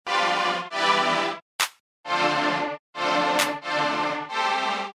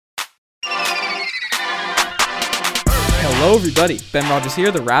Hello everybody, Ben Rogers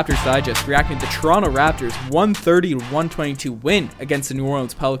here, the Raptors Digest, reacting to the Toronto Raptors 130-122 win against the New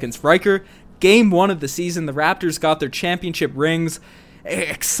Orleans Pelicans. Riker, game 1 of the season, the Raptors got their championship rings.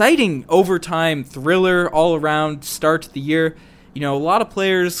 Exciting overtime thriller all around start to the year. You know, a lot of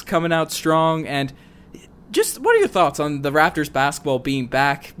players coming out strong, and just what are your thoughts on the Raptors basketball being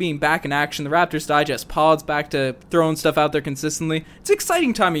back in action? The Raptors Digest pod's back to throwing stuff out there consistently. It's an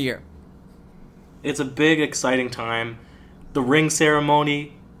exciting time of year. It's a big, exciting time. The ring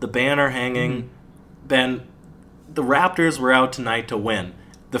ceremony, the banner hanging. Ben, the Raptors were out tonight to win.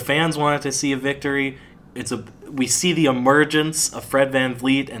 The fans wanted to see a victory. We see the emergence of Fred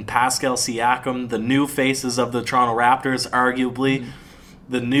VanVleet and Pascal Siakam, the new faces of the Toronto Raptors, arguably.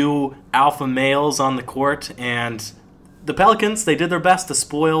 The new alpha males on the court. And the Pelicans, they did their best to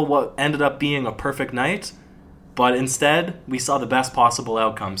spoil what ended up being a perfect night. But instead, we saw the best possible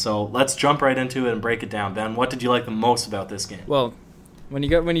outcome. So let's jump right into it and break it down. Ben, what did you like the most about this game? Well, when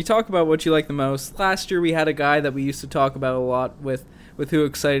you talk about what you like the most, last year we had a guy that we used to talk about a lot with who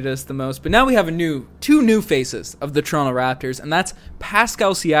excited us the most. But now we have two new faces of the Toronto Raptors, and that's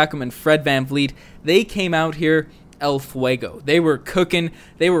Pascal Siakam and Fred VanVleet. They came out here El Fuego. They were cooking.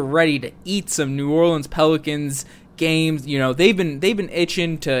 They were ready to eat some New Orleans Pelicans games. You know, they've been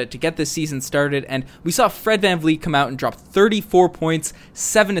itching to get this season started, and we saw Fred VanVleet come out and drop 34 points,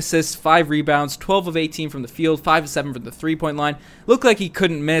 7 assists, 5 rebounds, 12 of 18 from the field, 5 of 7 from the three-point line. Looked like he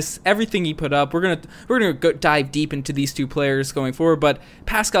couldn't miss everything he put up. We're gonna dive deep into these two players going forward, but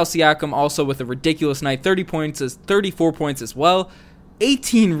Pascal Siakam also with a ridiculous night, 34 points as well,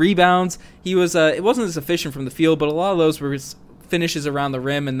 18 rebounds. He was it wasn't as efficient from the field, but a lot of those were finishes around the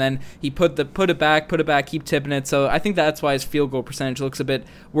rim, and then he put it back, keep tipping it. So I think that's why his field goal percentage looks a bit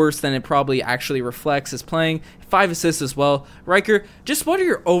worse than it probably actually reflects his playing. 5 assists as well. Riker, just what are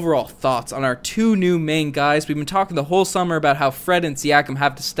your overall thoughts on our two new main guys? We've been talking the whole summer about how Fred and Siakam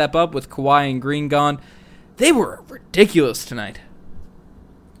have to step up with Kawhi and Green gone. They were ridiculous tonight.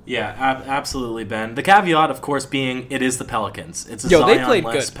 Yeah, absolutely, Ben. The caveat, of course, being it is the Pelicans. It's a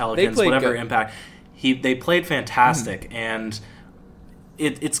Zion-less Pelicans, whatever impact. They played fantastic, and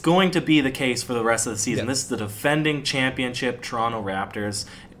it's going to be the case for the rest of the season. This is the defending championship Toronto Raptors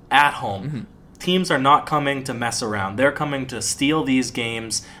at home. Teams are not coming to mess around. They're coming to steal these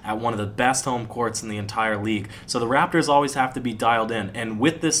games at one of the best home courts in the entire league. So the Raptors always have to be dialed in. And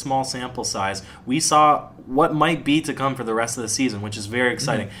with this small sample size, we saw what might be to come for the rest of the season, which is very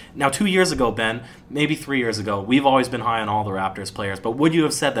exciting. Now, 2 years ago, Ben, maybe 3 years ago, we've always been high on all the Raptors players, but would you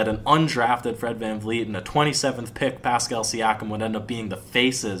have said that an undrafted Fred VanVleet and a 27th pick Pascal Siakam would end up being the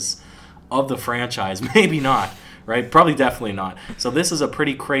faces of the franchise? Maybe not, right? Probably definitely not. So this is a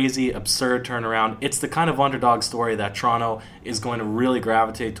pretty crazy, absurd turnaround. It's the kind of underdog story that Toronto is going to really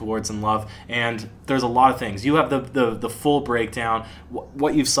gravitate towards and love, and there's a lot of things. You have the full breakdown,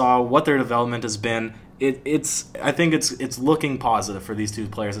 what you saw, what their development has been. I think it's looking positive for these two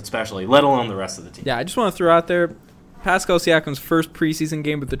players especially, let alone the rest of the team. Yeah, I just want to throw out there, Pascal Siakam's first preseason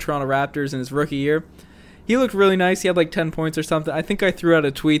game with the Toronto Raptors in his rookie year, he looked really nice. He had like 10 points or something. I think I threw out a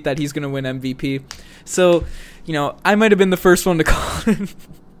tweet that he's going to win MVP. So, you know, I might have been the first one to call him.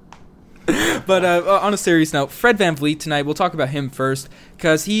 But on a serious note, Fred VanVleet tonight, we'll talk about him first,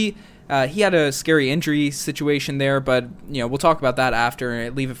 because he had a scary injury situation there, but you know, we'll talk about that after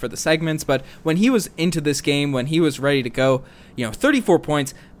and leave it for the segments. But when he was into this game, when he was ready to go, you know, 34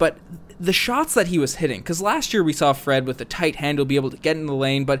 points, but the shots that he was hitting, because last year we saw Fred with a tight handle be able to get in the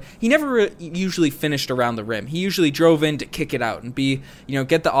lane, but he never usually finished around the rim. He usually drove in to kick it out and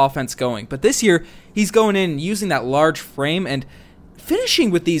get the offense going. But this year, he's going in using that large frame and finishing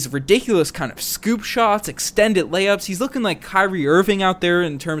with these ridiculous kind of scoop shots, extended layups. He's looking like Kyrie Irving out there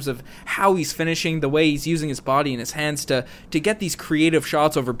in terms of how he's finishing, the way he's using his body and his hands to get these creative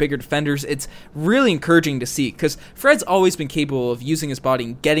shots over bigger defenders. It's really encouraging to see, because Fred's always been capable of using his body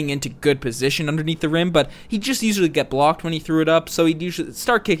and getting into good position underneath the rim, but he just usually get blocked when he threw it up, so he'd usually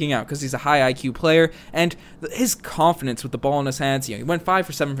start kicking out because he's a high IQ player, and his confidence with the ball in his hands, you know, he went 5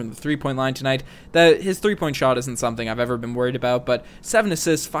 for 7 from the three-point line tonight. His three-point shot isn't something I've ever been worried about, but 7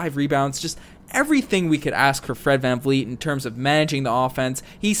 assists, 5 rebounds, just everything we could ask for Fred VanVleet in terms of managing the offense.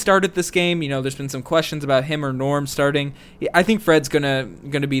 He started this game. You know, there's been some questions about him or Norm starting. I think Fred's gonna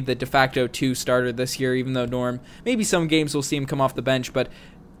be the de facto 2 starter this year, even though Norm, maybe some games we'll see him come off the bench, but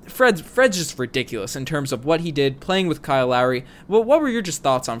Fred's just ridiculous in terms of what he did playing with Kyle Lowry. Well, what were your just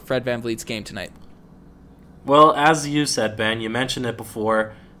thoughts on Fred VanVleet's game tonight? Well, as you said, Ben, you mentioned it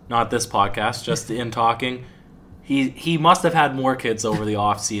before, not this podcast, just in talking. he must have had more kids over the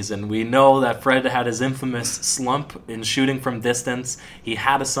offseason. We know that Fred had his infamous slump in shooting from distance. He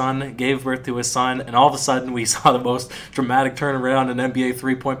had a son, gave birth to his son, and all of a sudden we saw the most dramatic turnaround in NBA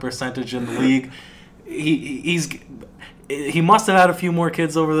three-point percentage in the league. He must have had a few more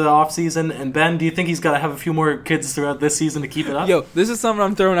kids over the offseason. And Ben, do you think he's got to have a few more kids throughout this season to keep it up? Yo, this is something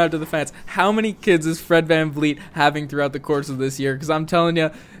I'm throwing out to the fans. How many kids is Fred VanVleet having throughout the course of this year? Because I'm telling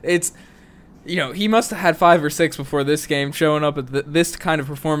you, it's... he must have had 5 or 6 before this game, showing up at this kind of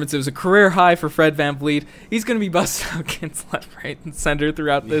performance. It was a career high for Fred VanVleet. He's going to be busting out kids left, right, and center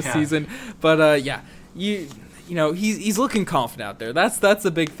throughout this season. But, he's looking confident out there. That's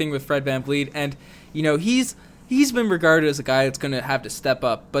the big thing with Fred VanVleet. And, he's been regarded as a guy that's going to have to step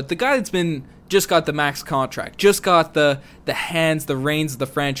up. But the guy that's just got the max contract, just got the reins of the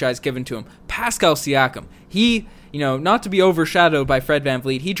franchise given to him, Pascal Siakam, he... not to be overshadowed by Fred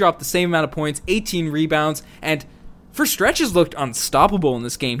VanVleet, he dropped the same amount of points, 18 rebounds, and for stretches looked unstoppable in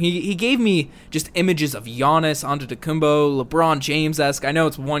this game. He gave me just images of Giannis, Antetokounmpo, LeBron James-esque. I know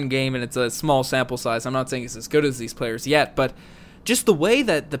it's one game and it's a small sample size. I'm not saying it's as good as these players yet, but just the way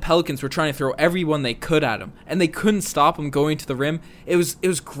that the Pelicans were trying to throw everyone they could at him, and they couldn't stop him going to the rim, it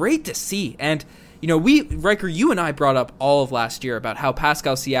was great to see. And Riker, you and I brought up all of last year about how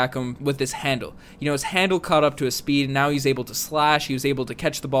Pascal Siakam, with this handle, his handle caught up to his speed, and now he's able to slash, he was able to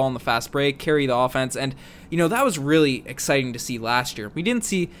catch the ball in the fast break, carry the offense, and, that was really exciting to see last year. We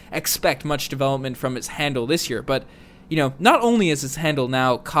didn't expect much development from his handle this year, but, not only is his handle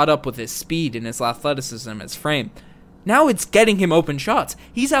now caught up with his speed and his athleticism, his frame, now it's getting him open shots.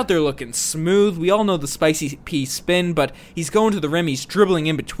 He's out there looking smooth. We all know the spicy pea spin, but he's going to the rim, he's dribbling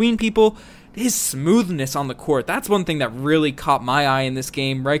in between people. His smoothness on the court, that's one thing that really caught my eye in this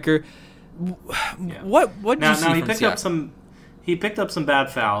game. Riker, what did you see from Siakam? He picked up some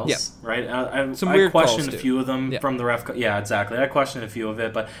bad fouls, right? I questioned a few of them from the ref. Yeah, exactly. I questioned a few of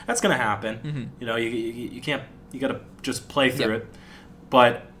it, but that's going to happen. Mm-hmm. You can't. You got to just play through it.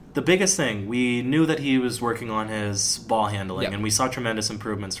 But the biggest thing, we knew that he was working on his ball handling, and we saw tremendous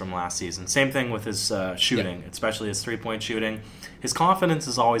improvements from last season. Same thing with his shooting, especially his three-point shooting. His confidence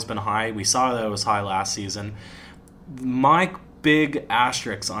has always been high. We saw that it was high last season. My big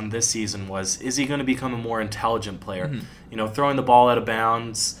asterisk on this season was, is he going to become a more intelligent player? Mm-hmm. Throwing the ball out of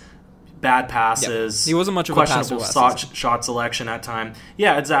bounds, bad passes. He wasn't much of a passer last season. Shot selection at time.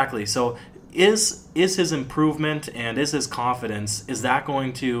 Yeah, exactly. So is his improvement and is his confidence, is that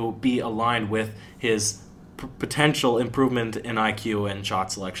going to be aligned with his potential improvement in IQ and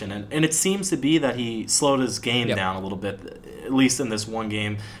shot selection? And it seems to be that he slowed his game down a little bit, at least in this one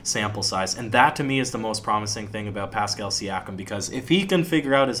game sample size. And that to me is the most promising thing about Pascal Siakam, because if he can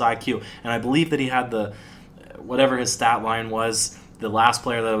figure out his IQ, and I believe that he had whatever his stat line was, the last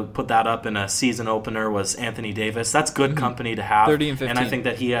player that put that up in a season opener was Anthony Davis. That's good company to have. 30 and 15. And I think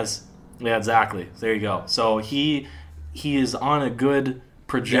that he has... Yeah, exactly. There you go. So he is on a good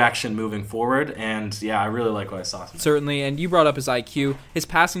projection moving forward, and I really like what I saw. Certainly, and you brought up his IQ. His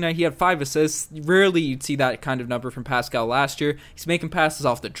passing night, he had 5 assists. Rarely you'd see that kind of number from Pascal last year. He's making passes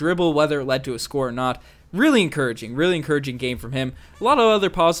off the dribble, whether it led to a score or not. Really encouraging game from him. A lot of other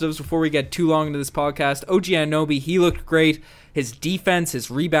positives before we get too long into this podcast. OG Anunoby, he looked great. His defense, his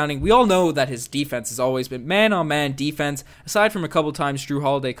rebounding. We all know that his defense has always been man-on-man defense. Aside from a couple times Jrue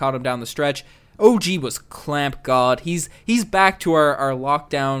Holiday caught him down the stretch, OG was clamp god. He's back to our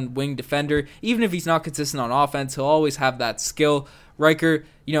lockdown wing defender. Even if he's not consistent on offense, he'll always have that skill. Riker,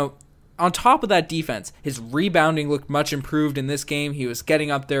 on top of that defense, his rebounding looked much improved in this game. He was getting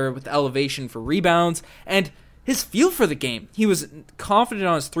up there with elevation for rebounds, and his feel for the game. He was confident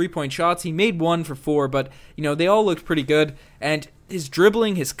on his three-point shots. He made 1 for 4, but, they all looked pretty good. And his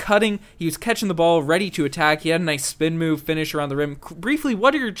dribbling, his cutting, he was catching the ball, ready to attack. He had a nice spin move, finish around the rim. Briefly,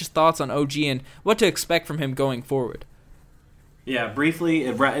 what are your just thoughts on OG and what to expect from him going forward? Yeah, briefly,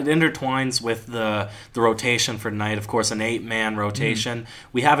 it intertwines with the rotation for tonight. Of course, an 8-man rotation. Mm-hmm.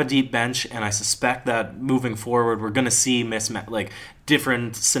 We have a deep bench, and I suspect that moving forward, we're going to see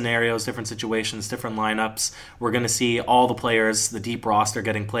different scenarios, different situations, different lineups. We're going to see all the players, the deep roster,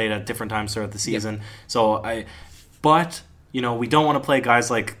 getting played at different times throughout the season. Yep. But we don't want to play guys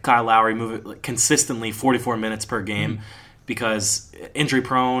like Kyle Lowry consistently 44 minutes per game because injury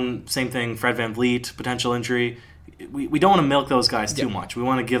prone. Same thing, Fred VanVleet, potential injury. We don't want to milk those guys too much. We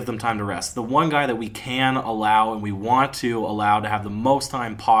want to give them time to rest. The one guy that we can allow and we want to allow to have the most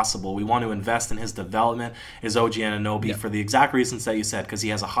time possible, we want to invest in his development, is OG Anunoby for the exact reasons that you said, because he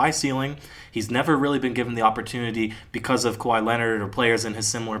has a high ceiling. He's never really been given the opportunity because of Kawhi Leonard or players in his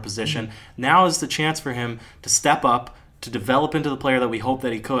similar position. Now is the chance for him to step up, to develop into the player that we hope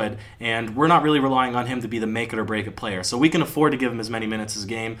that he could, and we're not really relying on him to be the make it or break it player. So we can afford to give him as many minutes as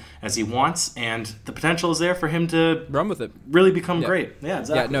game as he wants, and the potential is there for him to run with it, really become great. Yeah,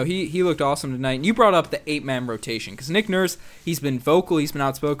 exactly. Yeah, no, he looked awesome tonight. And you brought up the 8-man rotation, because Nick Nurse, he's been vocal, he's been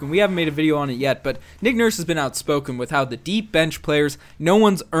outspoken. We haven't made a video on it yet, but Nick Nurse has been outspoken with how the deep bench players, no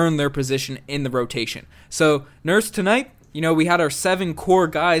one's earned their position in the rotation. So Nurse tonight, we had our 7 core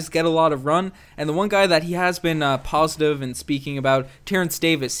guys get a lot of run, and the one guy that he has been positive in speaking about, Terrence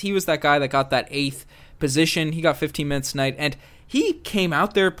Davis, he was that guy that got that 8th position. He got 15 minutes tonight, and he came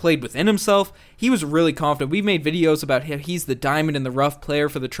out there, played within himself. He was really confident. We've made videos about him. He's the diamond in the rough player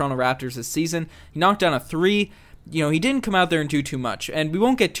for the Toronto Raptors this season. He knocked down a 3. He didn't come out there and do too much, and we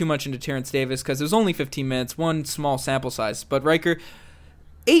won't get too much into Terrence Davis because it was only 15 minutes, one small sample size. But Riker,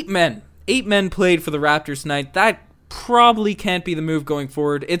 8 men played for the Raptors tonight. That probably can't be the move going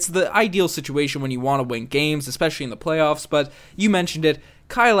forward. It's the ideal situation when you want to win games, especially in the playoffs, but you mentioned it.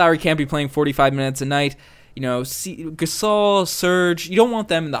 Kyle Lowry can't be playing 45 minutes a night. Gasol, Serge, you don't want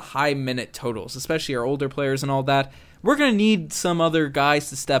them in the high minute totals, especially our older players and all that. We're going to need some other guys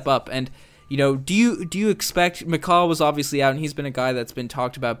to step up, and do you expect, McCaw was obviously out, and he's been a guy that's been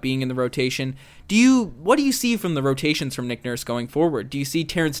talked about being in the rotation. What do you see from the rotations from Nick Nurse going forward? Do you see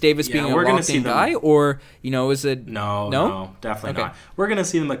Terrence Davis being a locked-in guy, or, is it... No, definitely not. We're going to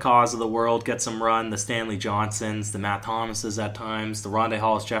see the McCaws of the world get some run, the Stanley Johnsons, the Matt Thomases at times, the Rondae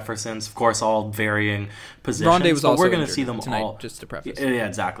Hollis-Jeffersons, of course, all varying positions. Rondae was also we're going to see them tonight, all... just to preface. Yeah,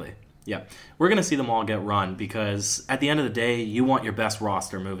 exactly. Yeah, we're going to see them all get run because at the end of the day, you want your best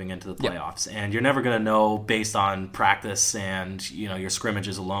roster moving into the playoffs, and you're never going to know based on practice and your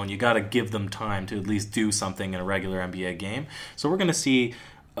scrimmages alone. You got to give them time to at least do something in a regular NBA game. So we're going to see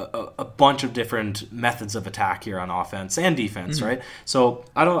a bunch of different methods of attack here on offense and defense, right? So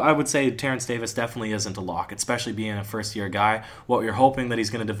I would say Terrence Davis definitely isn't a lock, especially being a first-year guy. What you're hoping that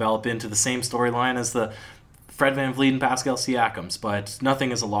he's going to develop into the same storyline as the Fred VanVleet and Pascal Siakams, but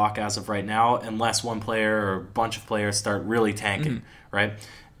nothing is a lock as of right now unless one player or a bunch of players start really tanking, right?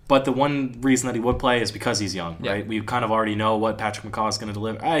 But the one reason that he would play is because he's young, right? We kind of already know what Patrick McCaw is going to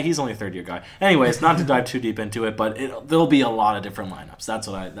deliver. He's only a third-year guy. Anyways, not to dive too deep into it, but there'll be a lot of different lineups. That's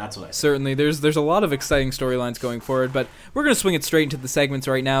what I Certainly, there's a lot of exciting storylines going forward, but we're going to swing it straight into the segments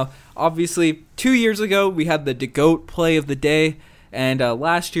right now. Obviously, 2 years ago, we had the DeGoat play of the day. And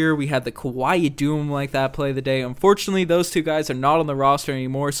last year, we had the Kawhi Doom like that play of the day. Unfortunately, those two guys are not on the roster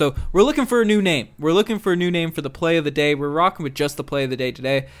anymore, so we're looking for a new name. We're looking for a new name for the play of the day. We're rocking with just the play of the day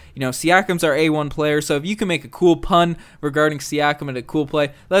today. Siakam's our A1 player, so if you can make a cool pun regarding Siakam and a cool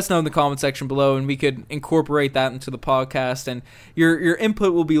play, let us know in the comment section below, and we could incorporate that into the podcast, and your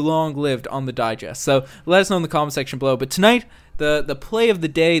input will be long-lived on the digest. So let us know in the comment section below. But tonight, the play of the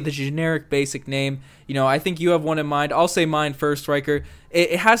day, the generic basic name, I think you have one in mind. I'll say mine first, Riker.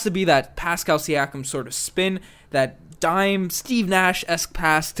 It has to be that Pascal Siakam sort of spin, that dime, Steve Nash-esque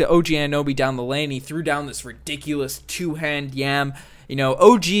pass to OG Anunoby down the lane. He threw down this ridiculous two-hand yam.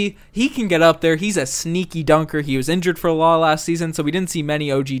 OG, he can get up there. He's a sneaky dunker. He was injured for a lot last season, so we didn't see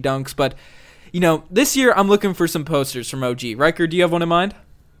many OG dunks. But, this year I'm looking for some posters from OG. Riker, do you have one in mind?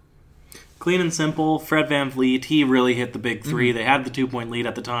 Clean and simple. Fred VanVleet, he really hit the big three. They had the 2-point lead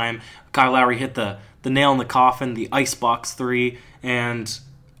at the time. Kyle Lowry hit the nail in the coffin, the icebox 3, and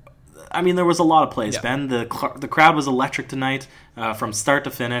there was a lot of plays, Ben. The crowd was electric tonight from start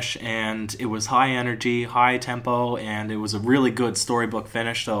to finish, and it was high energy, high tempo, and it was a really good storybook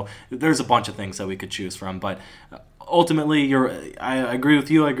finish. So there's a bunch of things that we could choose from, but ultimately, I agree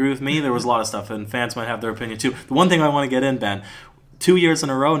with you, I agree with me. There was a lot of stuff, and fans might have their opinion too. The one thing I want to get in, Ben, 2 years in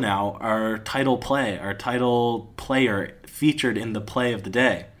a row now, our title player featured in the play of the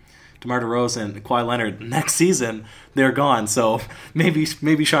day, DeMar DeRozan and Kawhi Leonard. Next season, they're gone. So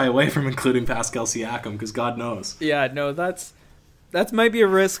maybe shy away from including Pascal Siakam, because God knows. Yeah, no, that might be a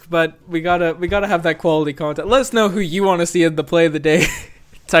risk, but we gotta have that quality content. Let us know who you want to see in the play of the day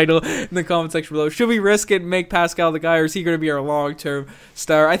title in the comment section below. Should we risk it and make Pascal the guy, or is he going to be our long-term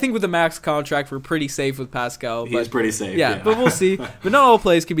star? I think with the max contract, we're pretty safe with Pascal. He's pretty safe. Yeah, but we'll see. But not all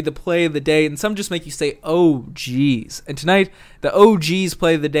plays can be the play of the day, and some just make you say, oh, geez. And tonight, the OG's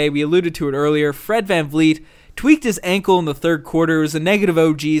play of the day, we alluded to it earlier, Fred VanVleet tweaked his ankle in the third quarter. It was a negative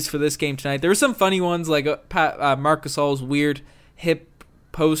OG's for this game tonight. There were some funny ones, like Marc Gasol's weird hip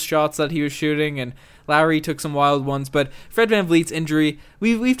post shots that he was shooting, and Lowry took some wild ones, but Fred VanVleet's injury,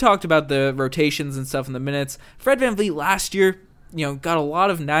 we've talked about the rotations and stuff in the minutes. Fred VanVleet last year, got a lot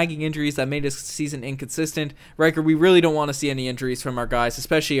of nagging injuries that made his season inconsistent. Riker, we really don't want to see any injuries from our guys,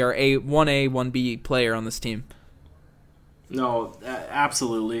 especially our 1A, 1B player on this team. No,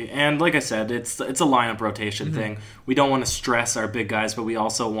 absolutely. And like I said, it's a lineup rotation thing. We don't want to stress our big guys, but we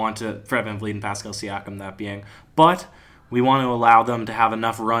also want to, Fred VanVleet and Pascal Siakam that being. But we want to allow them to have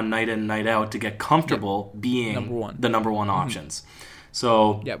enough run night in, night out to get comfortable being the number one options.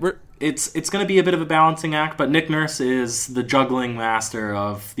 So it's going to be a bit of a balancing act, but Nick Nurse is the juggling master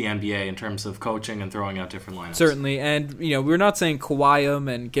of the NBA in terms of coaching and throwing out different lineups. Certainly. And, we're not saying Kawhi him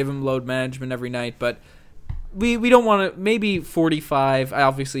and give him load management every night, but we don't want to, maybe 45,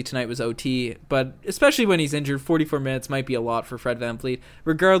 obviously tonight was OT, but especially when he's injured, 44 minutes might be a lot for Fred VanVleet.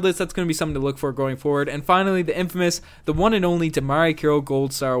 Regardless, that's going to be something to look for going forward. And finally, the infamous, the one and only DeMarre Carroll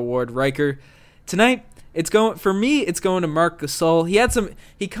Gold Star Award, Riker. Tonight, it's going to Marc Gasol.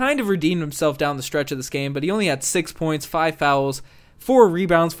 He kind of redeemed himself down the stretch of this game, but he only had 6 points, 5 fouls, 4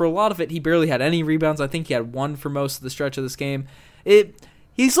 rebounds. For a lot of it, he barely had any rebounds. I think he had 1 for most of the stretch of this game.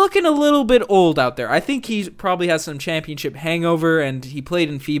 He's looking a little bit old out there. I think he probably has some championship hangover, and he played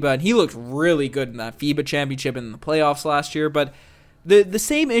in FIBA, and he looked really good in that FIBA championship and in the playoffs last year. But the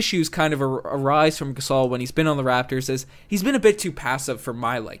same issues kind of arise from Gasol when he's been on the Raptors, as he's been a bit too passive for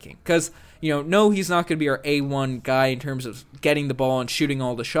my liking. Because, no, he's not going to be our A1 guy in terms of getting the ball and shooting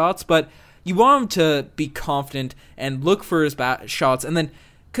all the shots, but you want him to be confident and look for his shots, and then,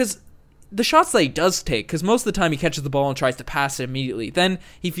 because the shots that he does take, because most of the time he catches the ball and tries to pass it immediately. Then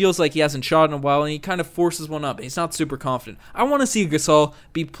he feels like he hasn't shot in a while, and he kind of forces one up. He's not super confident. I want to see Gasol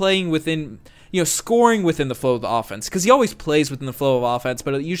be playing within, scoring within the flow of the offense, because he always plays within the flow of offense,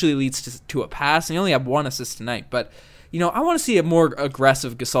 but it usually leads to a pass, and he only had 1 assist tonight. But, I want to see a more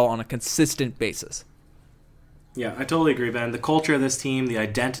aggressive Gasol on a consistent basis. Yeah, I totally agree, Ben. The culture of this team, the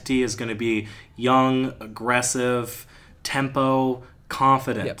identity is going to be young, aggressive, tempo,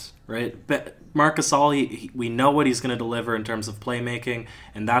 confident, right? But Marc Gasol, we know what he's going to deliver in terms of playmaking,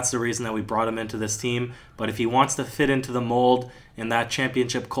 and that's the reason that we brought him into this team. But if he wants to fit into the mold in that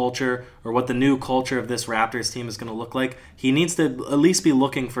championship culture, or what the new culture of this Raptors team is going to look like, he needs to at least be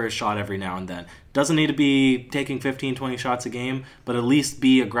looking for a shot every now and then. Doesn't need to be taking 15, 20 shots a game, but at least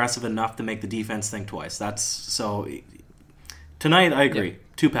be aggressive enough to make the defense think twice. Tonight, I agree.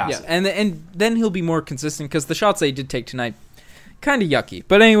 Too passive. Yeah, and then he'll be more consistent, because the shots that he did take tonight, kind of yucky.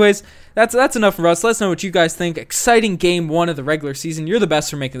 But anyways, that's enough for us. Let us know what you guys think. Exciting game 1 of the regular season. You're the best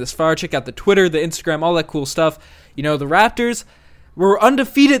for making this far. Check out the Twitter, the Instagram, all that cool stuff. The Raptors, we're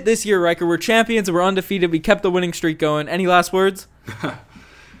undefeated this year, Riker. We're champions and we're undefeated. We kept the winning streak going. Any last words?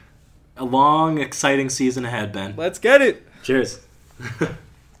 A long, exciting season ahead, Ben. Let's get it. Cheers.